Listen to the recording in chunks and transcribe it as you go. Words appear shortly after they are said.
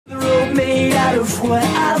of what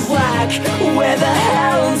I lack. Where the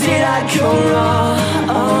hell did I go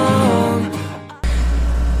wrong?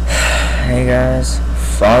 Hey guys,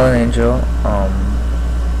 Fallen Angel.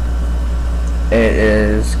 It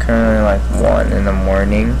is currently like 1 in the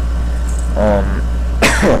morning.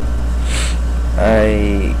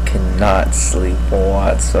 I cannot sleep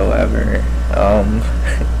whatsoever.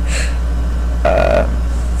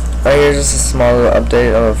 Right here's just a small little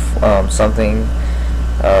update of something,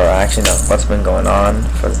 or actually no, what's been going on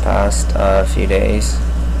for the past few days.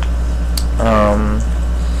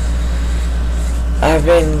 I've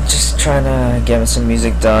been just trying to get some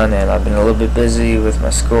music done, and I've been a little bit busy with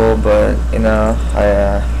my school, but you know,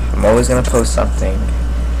 I'm always gonna post something,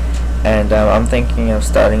 and I'm thinking of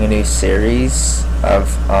starting a new series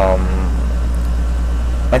of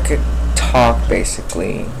like a talk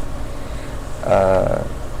basically.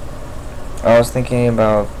 I was thinking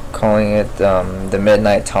about calling it the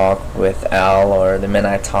Midnight Talk with Al, or the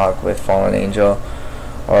Midnight Talk with Fallen Angel,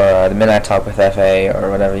 or the Midnight Talk with FA, or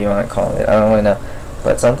whatever you want to call it. I don't really know,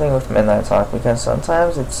 but something with Midnight Talk, because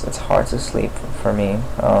sometimes it's hard to sleep for me.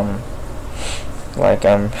 Like,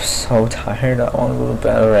 I'm so tired, I want to go to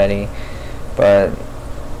bed already, but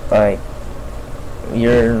like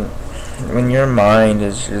when your mind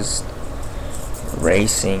is just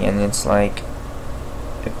racing, and it's like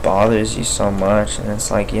it bothers you so much, and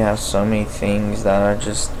it's like you have so many things that are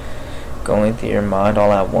just going through your mind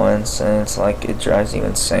all at once, and it's like it drives you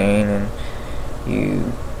insane, and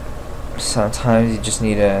you sometimes you just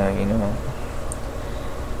need to, you know,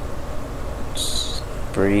 just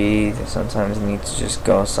breathe. Sometimes you need to just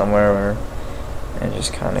go somewhere and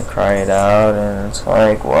just kind of cry it out, and it's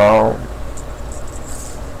like, well,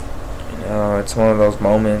 you know, it's one of those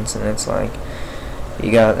moments, and it's like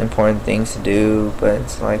you got important things to do, but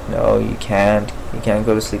it's like, no, you can't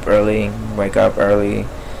go to sleep early, wake up early,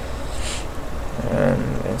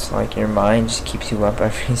 and it's like your mind just keeps you up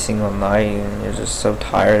every single night, and you're just so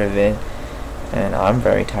tired of it, and I'm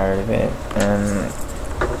very tired of it. And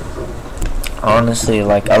honestly,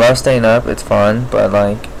 like, I love staying up, it's fun, but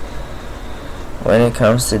like when it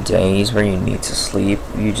comes to days where you need to sleep,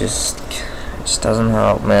 it just doesn't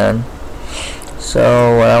help, man.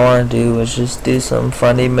 So what I want to do is just do some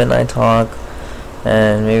funny midnight talk,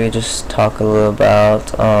 and maybe just talk a little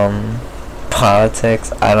about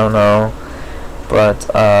politics. I don't know, but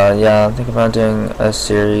yeah, I'm thinking about doing a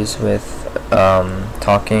series with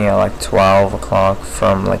talking at like 12 o'clock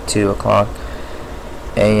from like 2 o'clock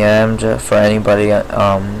a.m. just for anybody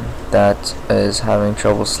that is having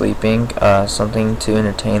trouble sleeping, something to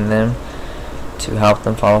entertain them, to help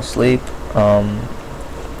them fall asleep.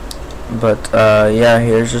 But yeah,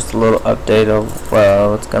 here's just a little update of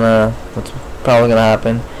what's probably gonna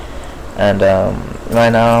happen. And right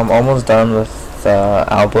now I'm almost done with the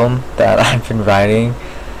album that I've been writing.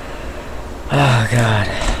 Oh god.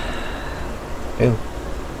 Ew.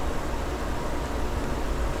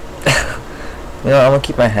 You know, I'm gonna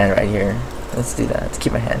keep my hand right here. Let's do that. Let's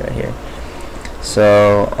keep my hand right here.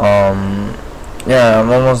 So yeah,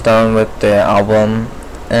 I'm almost done with the album,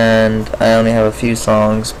 and I only have a few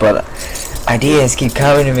songs, but ideas keep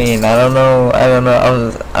coming to me, and I don't know.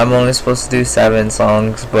 I'm only supposed to do 7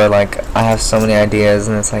 songs, but like I have so many ideas,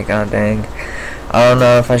 and it's like, oh dang, I don't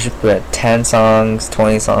know if I should put 10 songs,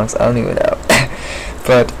 20 songs. I don't even know.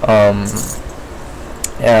 But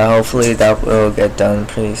yeah, hopefully that will get done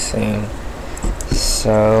pretty soon.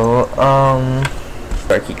 So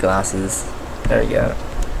darky glasses. There we go.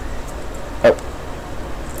 Oh.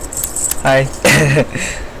 Hi.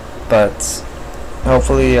 But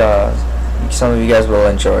hopefully some of you guys will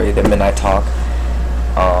enjoy the midnight talk,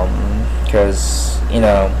 because you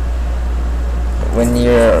know, when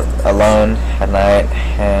you're alone at night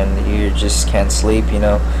and you just can't sleep, you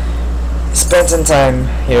know, spend some time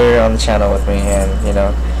here on the channel with me, and you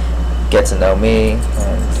know, get to know me,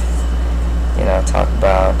 and you know, talk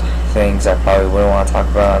about things I probably wouldn't want to talk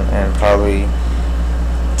about, and probably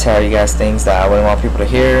tell you guys things that I wouldn't want people to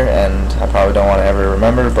hear, and I probably don't want to ever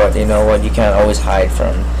remember. But you know what, you can't always hide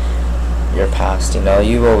from your past. You know,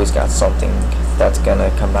 you've always got something that's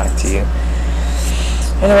gonna come back to you.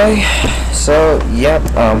 Anyway, so yep,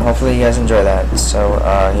 hopefully you guys enjoy that. So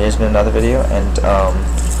here's been another video, and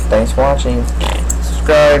thanks for watching.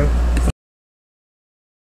 Subscribe.